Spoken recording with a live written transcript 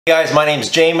Hey guys, my name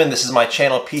is Jamin. This is my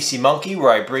channel PC Monkey,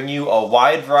 where I bring you a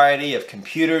wide variety of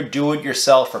computer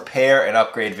do-it-yourself repair and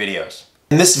upgrade videos.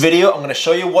 In this video, I'm going to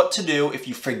show you what to do if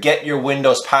you forget your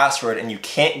Windows password and you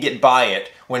can't get by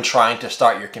it when trying to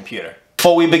start your computer.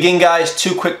 Before we begin, guys,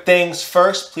 two quick things.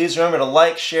 First, please remember to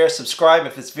like, share, subscribe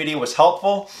if this video was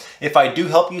helpful. If I do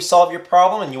help you solve your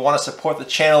problem and you want to support the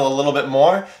channel a little bit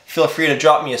more, feel free to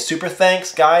drop me a super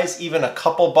thanks. Guys, even a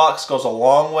couple bucks goes a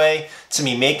long way to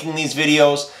me making these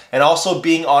videos and also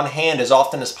being on hand as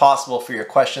often as possible for your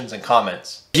questions and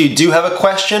comments. If you do have a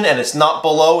question and it's not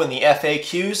below in the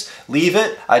FAQs, leave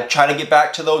it. I try to get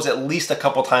back to those at least a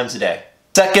couple times a day.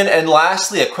 Second and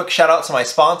lastly, a quick shout out to my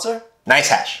sponsor,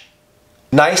 NiceHash.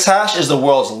 NiceHash is the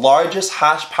world's largest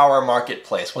hash power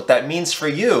marketplace. What that means for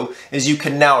you is you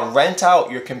can now rent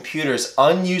out your computer's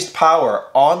unused power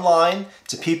online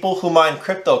to people who mine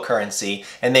cryptocurrency,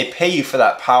 and they pay you for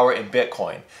that power in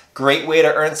Bitcoin. Great way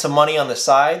to earn some money on the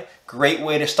side. Great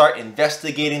way to start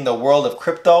investigating the world of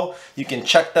crypto. You can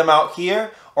check them out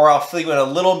here, or I'll fill you in a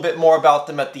little bit more about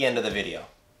them at the end of the video.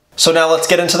 So now let's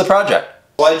get into the project.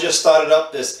 Well, I just started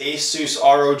up this Asus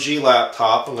ROG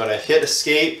laptop. I'm going to hit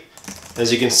escape.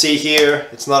 As you can see here,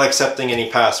 it's not accepting any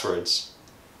passwords.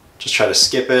 Just try to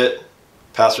skip it.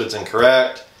 Password's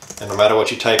incorrect. And no matter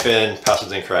what you type in,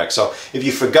 password's incorrect. So if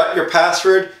you forgot your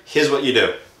password, here's what you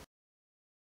do.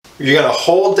 You're going to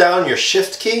hold down your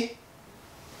shift key,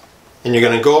 and you're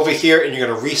going to go over here and you're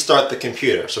going to restart the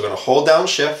computer. So we're going to hold down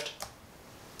shift,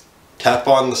 tap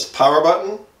on this power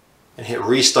button, and hit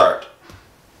restart.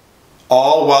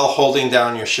 All while holding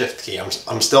down your shift key.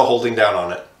 I'm still holding down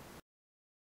on it.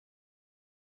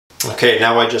 Okay,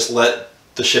 now I just let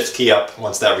the shift key up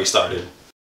once that restarted.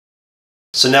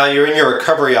 So now you're in your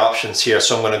recovery options here.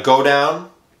 So I'm going to go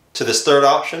down to this third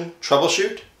option,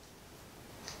 troubleshoot.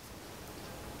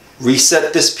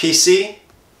 Reset this PC.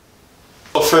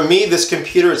 So for me, this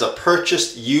computer is a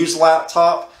purchased used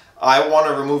laptop. I want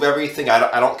to remove everything.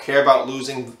 I don't care about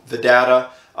losing the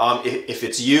data. If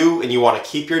it's you and you want to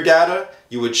keep your data,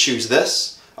 you would choose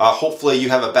this. Hopefully you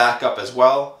have a backup as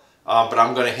well. But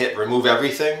I'm going to hit remove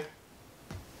everything.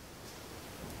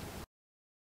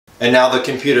 And now the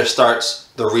computer starts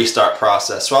the restart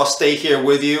process. So I'll stay here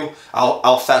with you.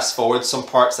 I'll fast forward some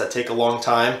parts that take a long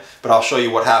time, but I'll show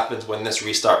you what happens when this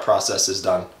restart process is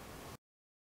done.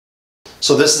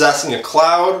 So this is asking a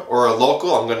cloud or a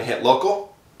local. I'm going to hit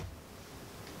local.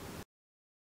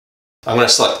 I'm going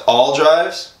to select all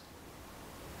drives.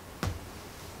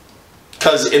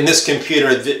 Because in this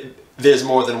computer, there's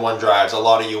more than one drive. A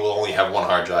lot of you will only have one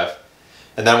hard drive.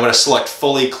 And then I'm going to select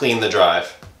fully clean the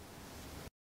drive.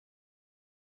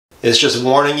 It's just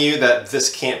warning you that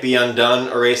this can't be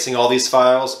undone, erasing all these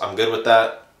files. I'm good with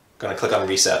that. I'm going to click on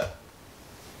reset.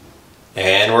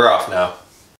 And we're off now.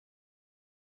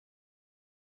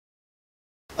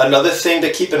 Another thing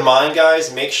to keep in mind,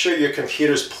 guys, make sure your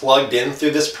computer's plugged in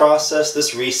through this process.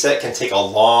 This reset can take a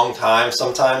long time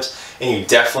sometimes, and you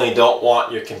definitely don't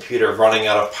want your computer running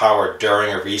out of power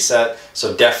during a reset.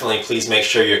 So definitely please make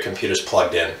sure your computer's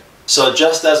plugged in. So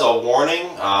just as a warning,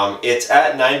 it's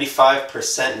at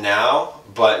 95% now,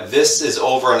 but this is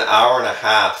over an hour and a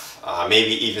half,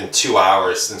 maybe even 2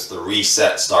 hours since the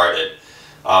reset started.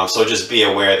 So just be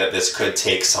aware that this could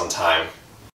take some time.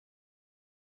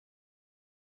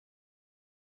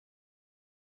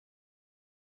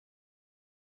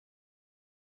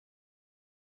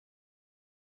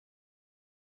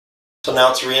 So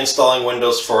now it's reinstalling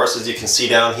Windows for us. As you can see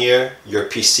down here, your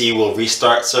PC will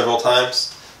restart several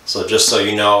times. So just so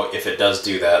you know, if it does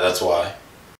do that, that's why.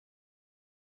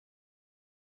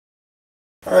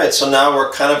 Alright, so now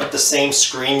we're kind of at the same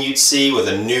screen you'd see with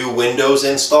a new Windows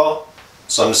install.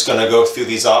 So I'm just going to go through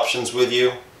these options with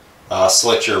you.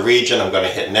 Select your region. I'm going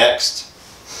to hit next.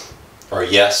 Or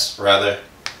yes, rather.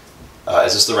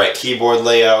 Is this the right keyboard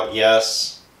layout?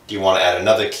 Yes. Do you want to add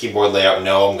another keyboard layout?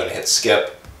 No. I'm going to hit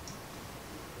skip.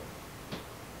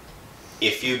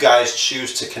 If you guys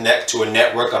choose to connect to a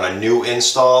network on a new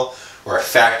install or a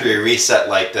factory reset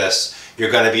like this, you're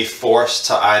going to be forced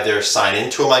to either sign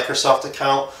into a Microsoft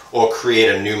account or create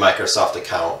a new Microsoft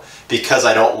account. Because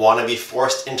I don't want to be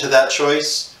forced into that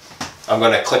choice, I'm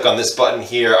going to click on this button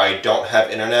here. I don't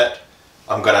have internet.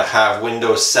 I'm going to have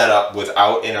Windows set up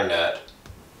without internet.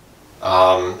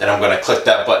 And I'm going to click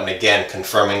that button again,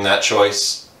 confirming that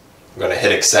choice. I'm going to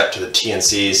hit accept to the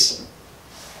T&Cs.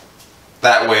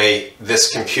 That way,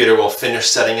 this computer will finish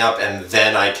setting up, and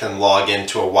then I can log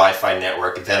into a Wi-Fi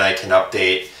network, then I can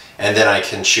update, and then I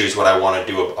can choose what I want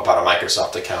to do about a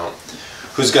Microsoft account.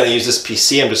 Who's going to use this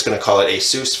PC? I'm just going to call it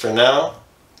Asus for now.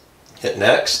 Hit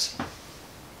next.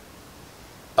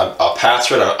 A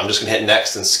password, I'm just going to hit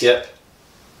next and skip.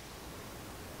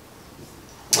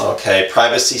 Okay,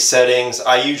 privacy settings.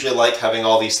 I usually like having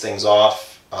all these things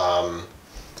off.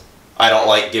 I don't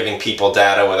like giving people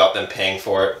data without them paying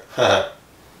for it.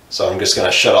 So I'm just going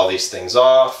to shut all these things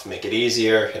off, make it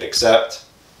easier, hit accept.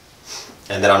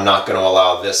 And then I'm not going to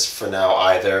allow this for now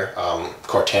either.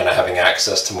 Cortana having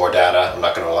access to more data, I'm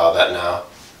not going to allow that now.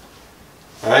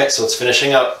 Alright, so it's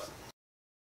finishing up.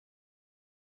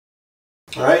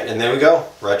 Alright, and there we go.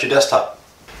 We're at your desktop.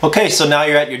 Okay, so now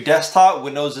you're at your desktop,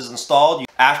 Windows is installed.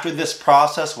 After this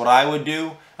process, what I would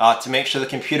do to make sure the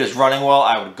computer is running well,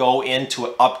 I would go into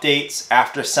updates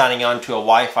after signing on to a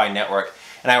Wi-Fi network,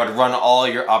 and I would run all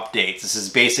your updates. This is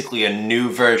basically a new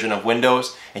version of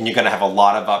Windows, and you're going to have a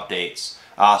lot of updates.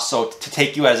 So to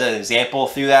take you as an example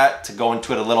through that, to go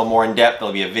into it a little more in depth,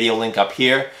 there'll be a video link up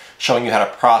here showing you how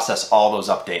to process all those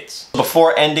updates.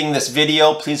 Before ending this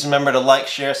video, please remember to like,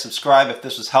 share, subscribe if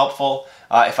this was helpful.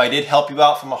 If I did help you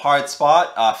out from a hard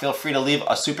spot, feel free to leave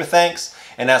a super thanks.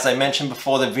 And as I mentioned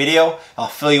before the video, I'll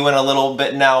fill you in a little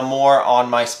bit now more on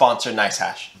my sponsor,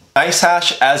 NiceHash.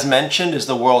 NiceHash, as mentioned, is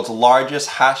the world's largest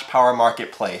hash power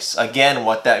marketplace. Again,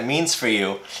 what that means for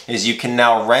you is you can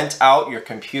now rent out your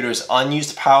computer's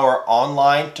unused power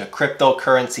online to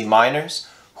cryptocurrency miners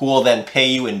who will then pay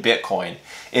you in Bitcoin.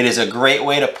 It is a great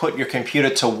way to put your computer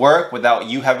to work without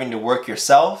you having to work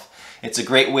yourself. It's a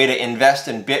great way to invest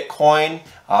in Bitcoin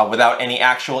without any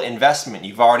actual investment.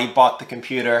 You've already bought the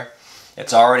computer.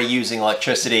 It's already using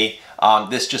electricity.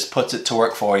 This just puts it to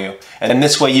work for you. And in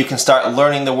this way you can start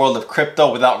learning the world of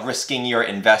crypto without risking your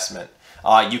investment.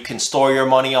 You can store your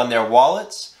money on their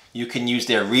wallets. You can use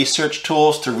their research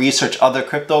tools to research other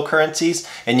cryptocurrencies,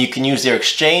 and you can use their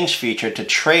exchange feature to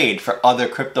trade for other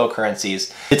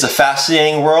cryptocurrencies. It's a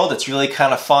fascinating world. It's really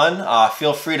kind of fun.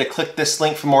 Feel free to click this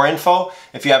link for more info.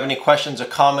 If you have any questions or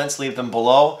comments, leave them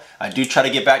below. I do try to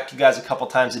get back to you guys a couple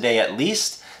times a day at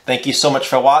least. Thank you so much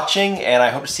for watching, and I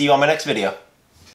hope to see you on my next video.